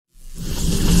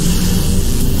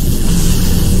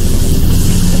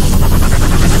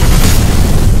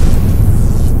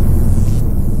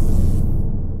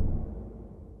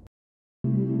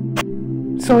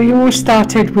So it all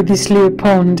started with this little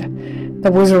pond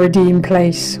that was already in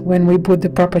place when we bought the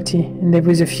property, and there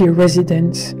was a few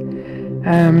residents,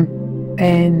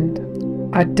 and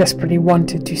I desperately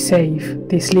wanted to save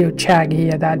this little shag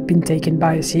here that had been taken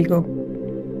by a seagull.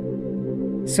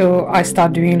 So I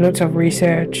started doing lots of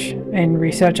research, and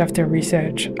research after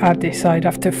research. I decided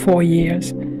after 4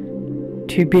 years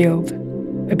to build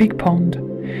a big pond.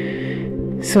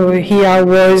 So here I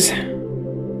was,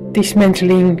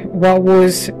 dismantling what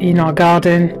was in our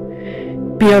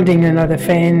garden, building another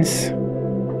fence,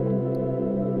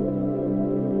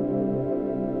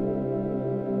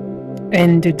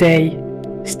 and the day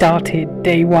started,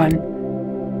 day one.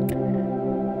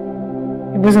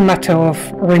 It was a matter of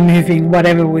removing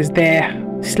whatever was there,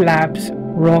 slabs,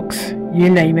 rocks, you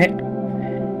name it.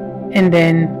 And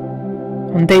then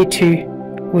on day two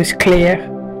was clear.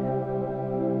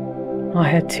 I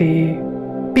had to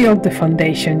build the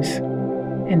foundations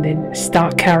and then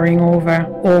start carrying over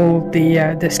all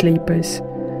the sleepers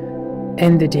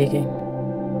and the digging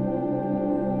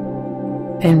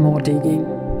and more digging.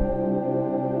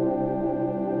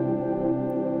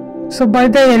 So by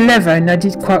day 11 I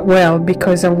did quite well,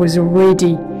 because I was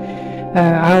already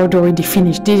I had already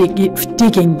finished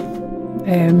digging,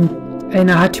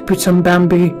 and I had to put some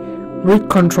bamboo root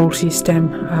control system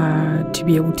to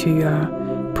be able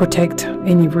to protect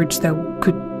any roots that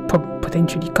could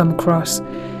potentially come across.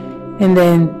 And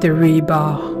then the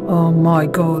rebar, oh my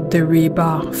god, the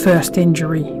rebar, first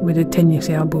injury with a tennis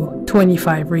elbow,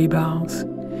 25 rebars.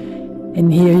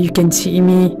 And here you can see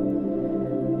me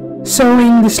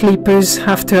sewing the sleepers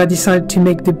after I decided to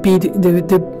make the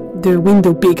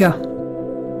window bigger.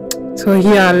 So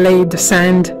here I laid the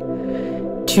sand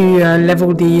to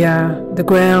level the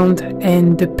ground,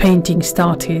 and the painting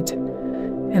started.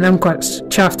 And I'm quite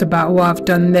chuffed about what I've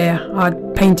done there. I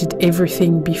painted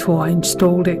everything before I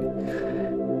installed it.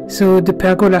 So the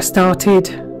pergola started,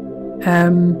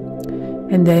 and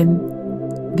then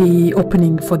the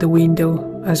opening for the window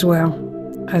as well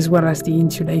as the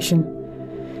insulation.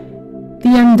 The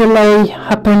underlay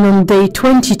happened on day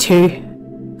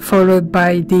 22, followed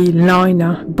by the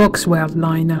liner, box weld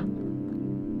liner.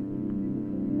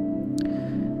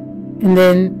 And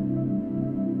then,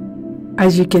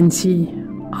 as you can see,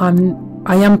 I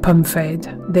am pump fed,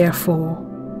 therefore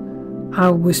I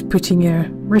was putting a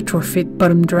retrofit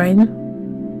bottom drain.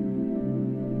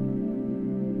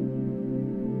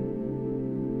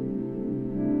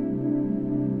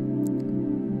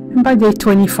 And by day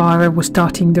 25 I was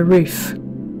starting the roof.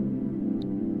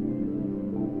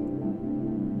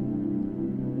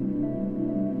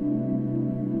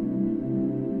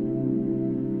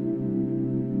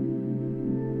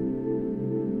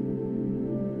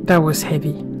 That was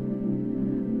heavy.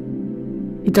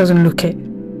 It doesn't look it,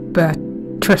 but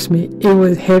trust me, it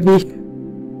was heavy.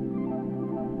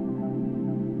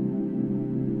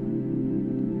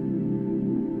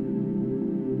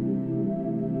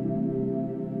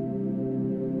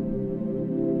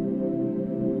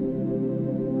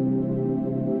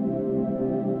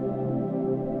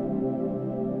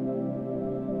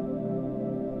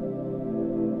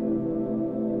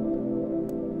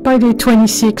 By day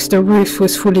 26 the roof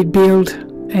was fully built,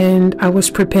 and I was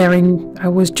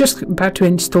just about to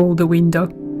install the window.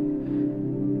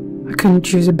 I couldn't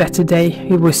choose a better day,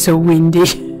 it was so windy.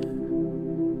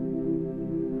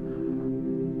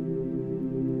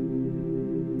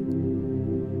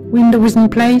 Window was in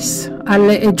place. I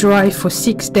let it dry for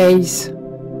 6 days,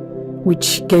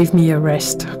 which gave me a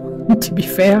rest, to be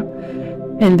fair.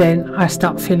 And then I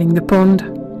start filling the pond.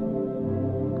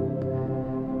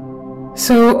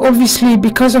 So obviously,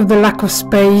 because of the lack of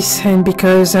space and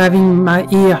because having my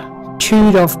ear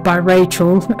chewed off by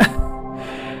Rachel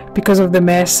because of the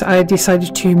mess, I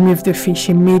decided to move the fish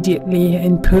immediately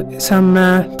and put some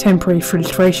temporary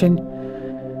filtration.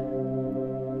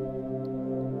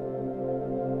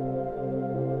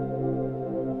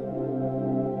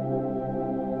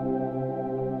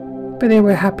 But they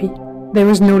were happy. There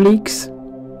was no leaks.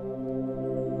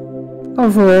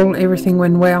 Overall, everything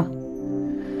went well.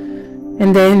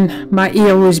 And then my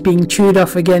ear was being chewed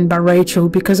off again by Rachel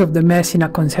because of the mess in our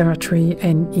conservatory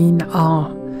and in our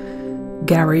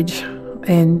garage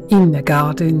and in the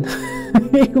garden.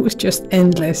 It was just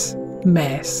endless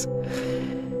mess.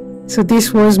 So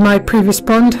this was my previous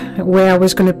pond where I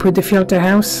was going to put the filter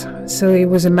house. So it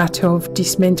was a matter of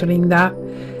dismantling that.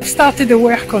 I started the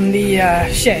work on the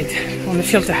shed, on the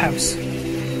filter house.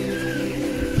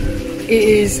 It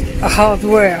is a hard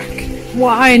work.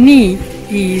 What I need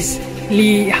is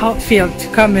Lee Hartfield to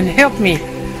come and help me,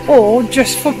 or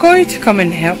just for Koi to come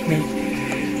and help me.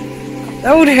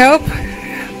 That would help.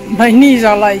 My knees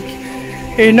are like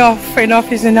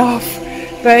enough is enough.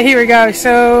 But here we go.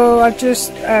 So I've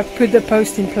just put the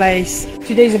post in place.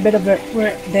 Today's a bit of a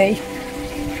work day.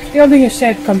 Building a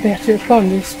shed compared to a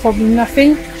pond is probably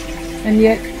nothing, and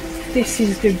yet this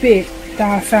is the bit that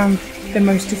I found the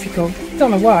most difficult.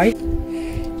 Don't know why.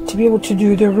 To be able to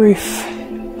do the roof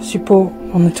support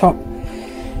on the top,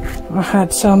 I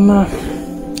had some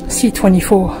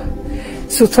C24.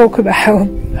 So talk about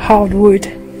hardwood,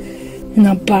 and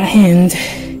not by hand.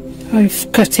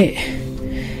 I've cut it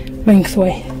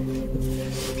lengthwise,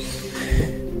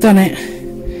 done it,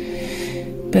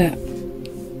 but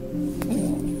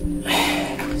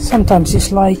sometimes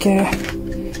it's like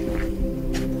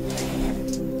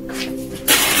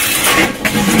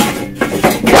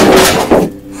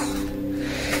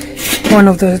one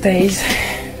of those days.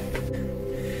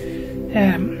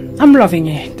 I'm loving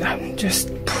it. I'm just,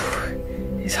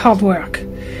 it's hard work,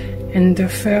 and the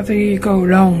further you go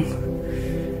along,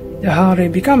 the harder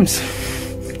it becomes,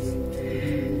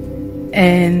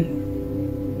 and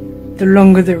the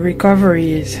longer the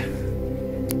recovery is.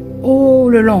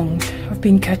 All along I've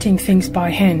been cutting things by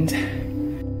hand,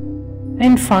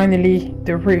 and finally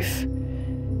the roof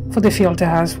for the filter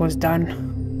house was done,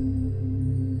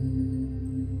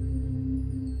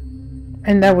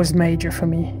 and that was major for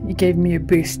me. It gave me a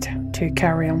boost to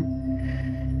carry on.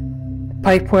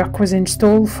 Pipework was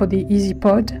installed for the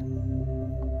EasyPod,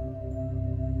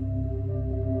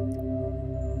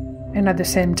 and at the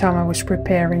same time I was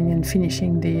preparing and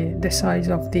finishing the size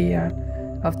of the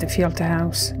filter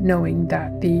house, knowing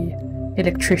that the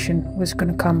electrician was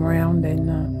going to come around and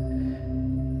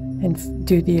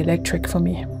do the electric for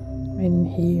me. And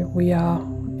here we are,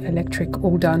 electric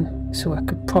all done, so I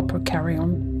could proper carry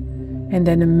on. And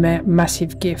then a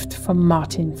massive gift from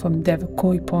Martin from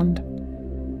Devercoy Pond,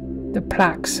 the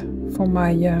plaques for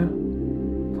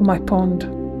my pond,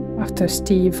 after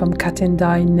Steve from Cat and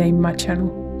Die named my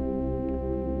channel.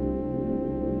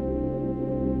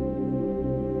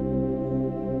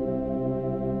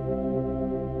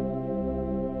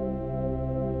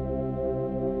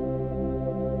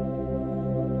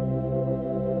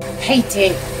 Hate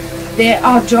it. There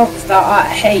are jobs that I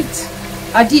hate.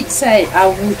 I did say I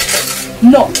would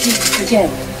not dig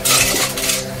again.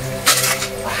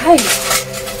 I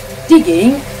hate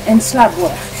digging and slab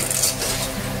work.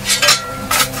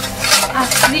 I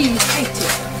really hate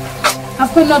it.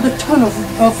 I've got another ton of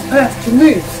earth to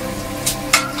move.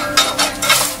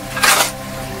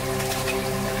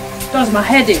 Does my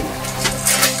head in.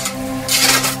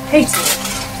 Hate it.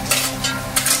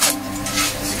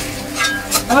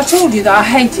 I told you that I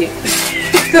hate it.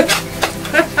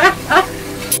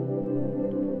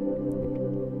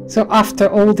 So after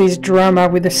all this drama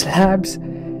with the slabs,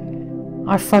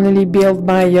 I finally built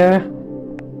my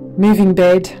moving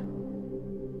bed,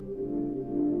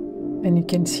 and you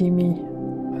can see me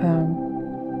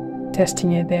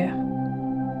testing it there.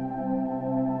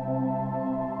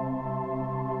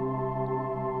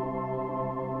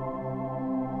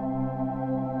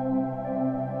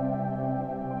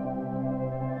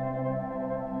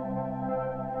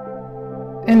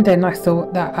 And then I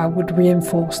thought that I would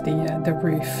reinforce the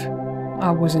roof.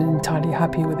 I wasn't entirely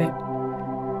happy with it.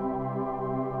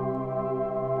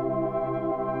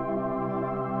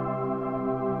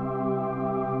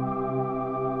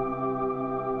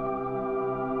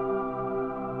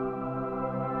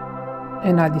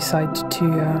 And I decided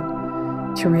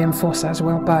to reinforce as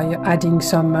well by adding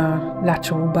some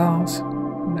lateral bars,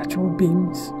 lateral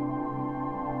beams.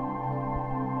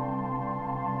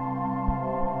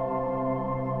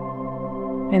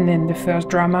 And then the first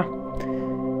drama.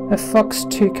 A fox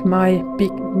took my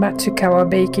big Matsukawa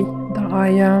Beiki that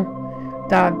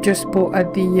I just bought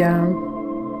at the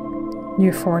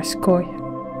New Forest Koi.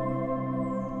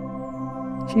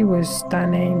 She was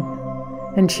stunning,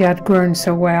 and she had grown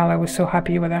so well. I was so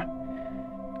happy with her.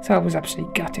 So I was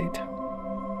absolutely gutted.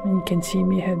 And you can see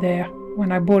me there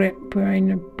when I bought it, put her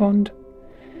in a pond.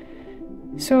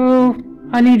 So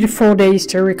I needed 4 days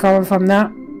to recover from that.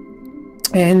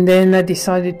 And then I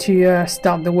decided to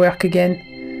start the work again.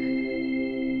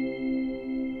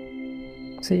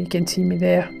 So you can see me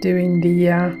there doing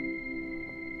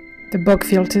the bug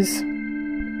filters.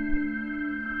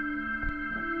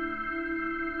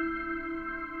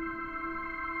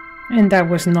 And that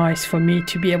was nice for me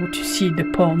to be able to see the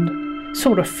pond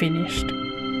sort of finished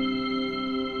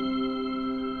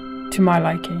to my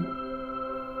liking.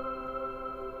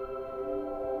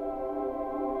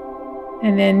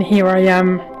 And then here I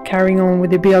am carrying on with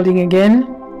the building again,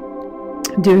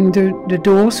 doing the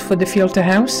doors for the filter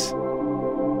house.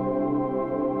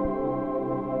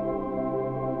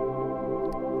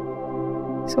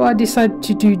 So I decided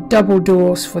to do double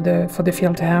doors for the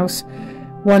filter house.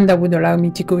 One that would allow me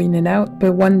to go in and out,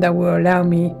 but one that will allow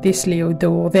me this little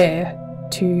door there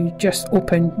to just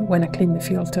open when I clean the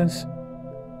filters.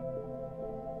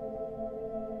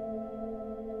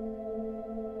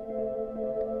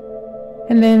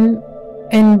 And then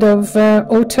end of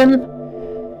autumn,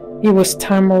 it was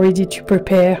time already to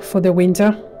prepare for the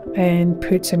winter and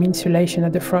put some insulation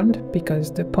at the front,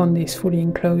 because the pond is fully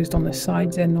enclosed on the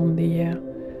sides and on the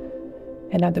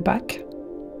and at the back.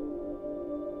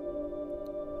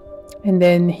 And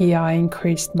then here I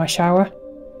increased my shower,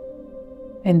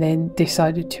 and then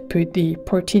decided to put the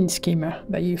protein skimmer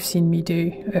that you've seen me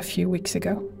do a few weeks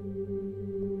ago.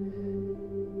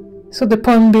 So the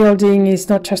pond building is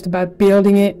not just about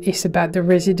building it, it's about the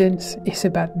residents, it's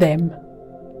about them.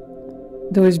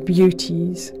 Those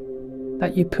beauties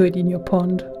that you put in your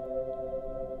pond.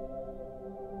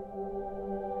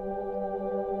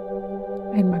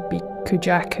 And my big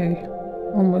Kujaku,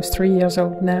 almost 3 years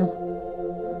old now.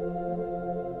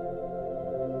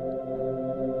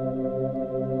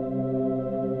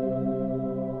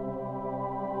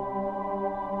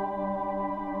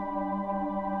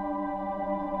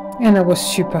 And I was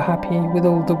super happy with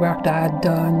all the work that I had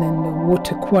done, and the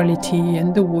water quality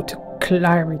and the water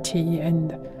clarity,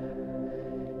 and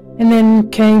then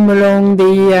came along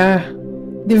the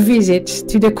visits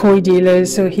to the koi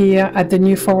dealers. So here at the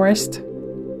New Forest,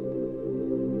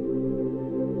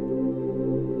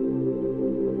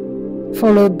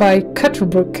 followed by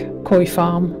Cuttlebrook Koi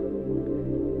Farm,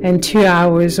 and 2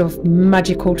 hours of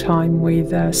magical time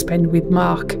spent with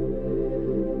Mark.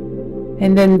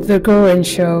 And then the Goran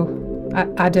show at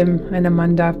Adam and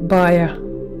Amanda Bayer,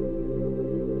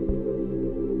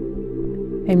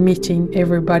 and meeting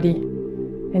everybody,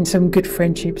 and some good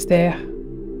friendships there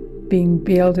being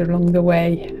built along the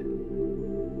way.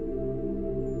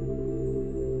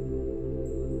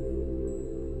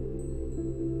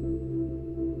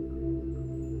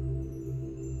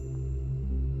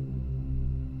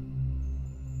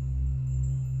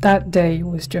 That day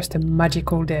was just a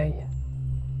magical day.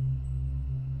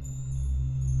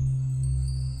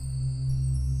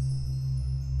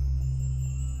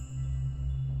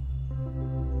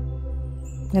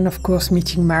 And of course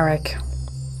meeting Marek,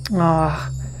 my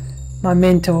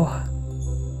mentor,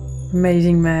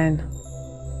 amazing man.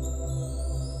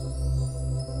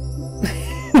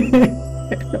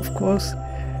 Of course,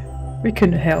 we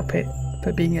couldn't help it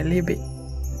but being a little bit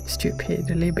stupid,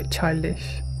 a little bit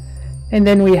childish. And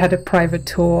then we had a private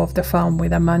tour of the farm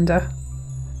with Amanda.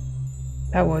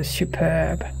 That was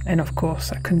superb. And of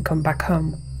course I couldn't come back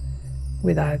home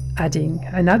without adding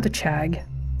another chag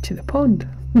to the pond.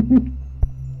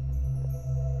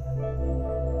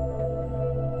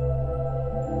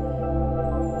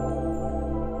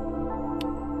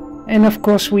 And of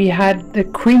course we had the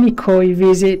Queenie Koi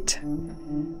visit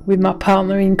with my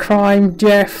partner in crime,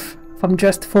 Jeff, from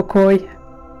Just for Koi.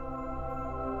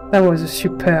 That was a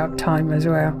superb time as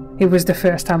well. It was the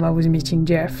first time I was meeting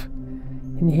Jeff.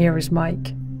 And here is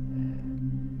Mike.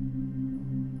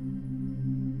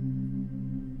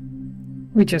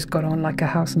 We just got on like a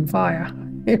house on fire.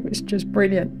 It was just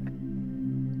brilliant.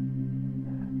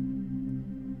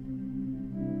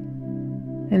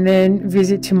 And then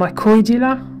visit to my koi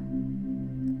dealer,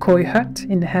 Koi Hut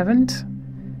in Havant,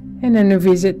 and then a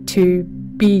visit to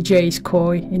BJ's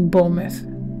Koi in Bournemouth.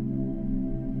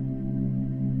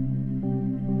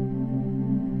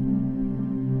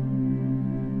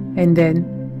 And then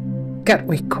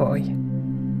Gatwick Koi,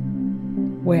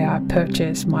 where I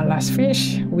purchased my last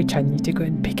fish, which I need to go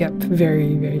and pick up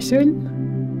very, very soon.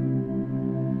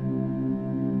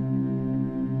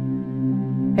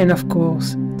 And of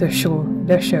course, the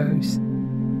shows.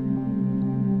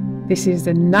 This is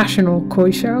the National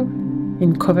Koi Show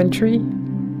in Coventry.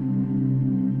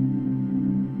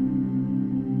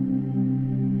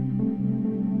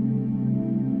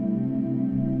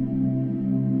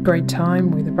 Great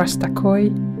time with Rasta Koi,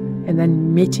 and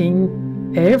then meeting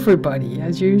everybody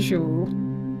as usual.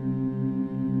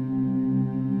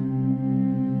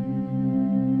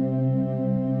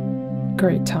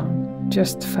 Great time,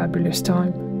 just fabulous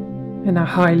time, and I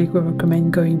highly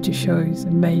recommend going to shows.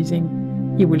 Amazing.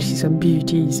 You will see some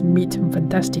beauties, meet some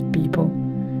fantastic people,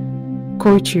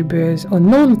 koi tubers or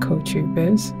non-koi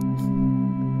tubers.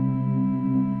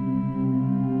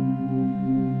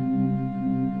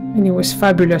 And it was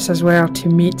fabulous as well to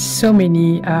meet so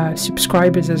many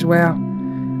subscribers as well.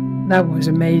 That was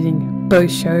amazing.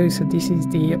 Both shows. So this is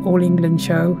the All England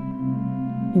show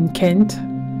in Kent,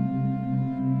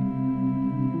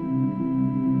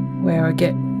 where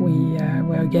again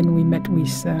we met with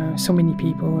so many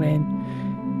people, and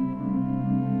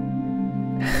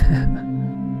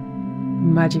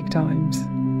Magic times.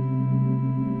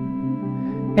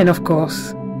 And of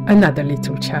course, another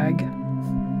little chag.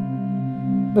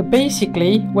 But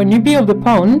basically, when you build a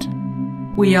pond,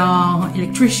 we are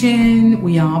electricians,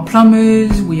 we are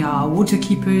plumbers, we are water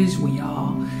keepers, we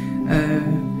are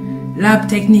lab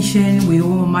technicians with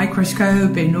all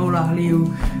microscope and all our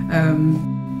little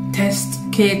test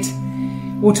kit,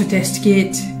 water test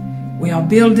kit. We are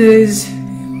builders,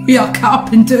 we are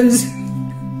carpenters.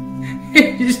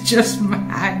 It's just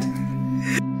mad.